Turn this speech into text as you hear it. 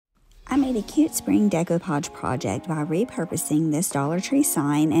I made a cute spring decoupage project by repurposing this Dollar Tree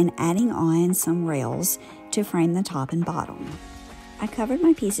sign and adding on some rails to frame the top and bottom. I covered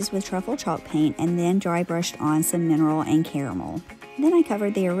my pieces with truffle chalk paint and then dry brushed on some mineral and caramel. Then I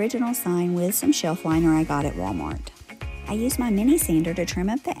covered the original sign with some shelf liner I got at Walmart. I used my mini sander to trim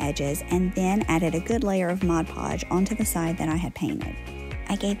up the edges and then added a good layer of Mod Podge onto the side that I had painted.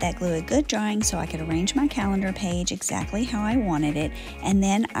 I gave that glue a good drying so I could arrange my calendar page exactly how I wanted it, and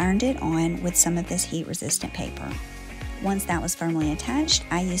then ironed it on with some of this heat-resistant paper. Once that was firmly attached,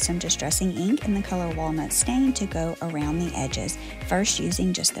 I used some distressing ink in the color Walnut Stain to go around the edges, first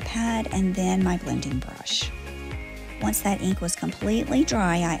using just the pad and then my blending brush. Once that ink was completely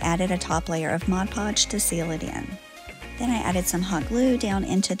dry, I added a top layer of Mod Podge to seal it in. Then I added some hot glue down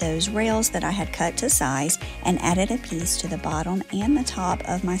into those rails that I had cut to size and added a piece to the bottom and the top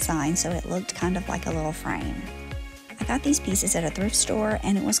of my sign so it looked kind of like a little frame. I got these pieces at a thrift store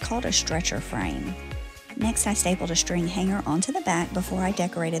and it was called a stretcher frame. Next, I stapled a string hanger onto the back before I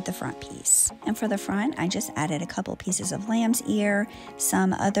decorated the front piece. And for the front, I just added a couple pieces of lamb's ear,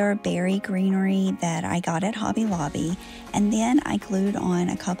 some other berry greenery that I got at Hobby Lobby, and then I glued on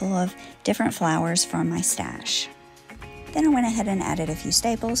a couple of different flowers from my stash. Then I went ahead and added a few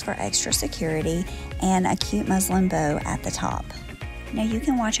staples for extra security and a cute muslin bow at the top. Now you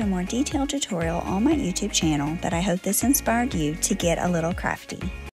can watch a more detailed tutorial on my YouTube channel, but I hope this inspired you to get a little crafty.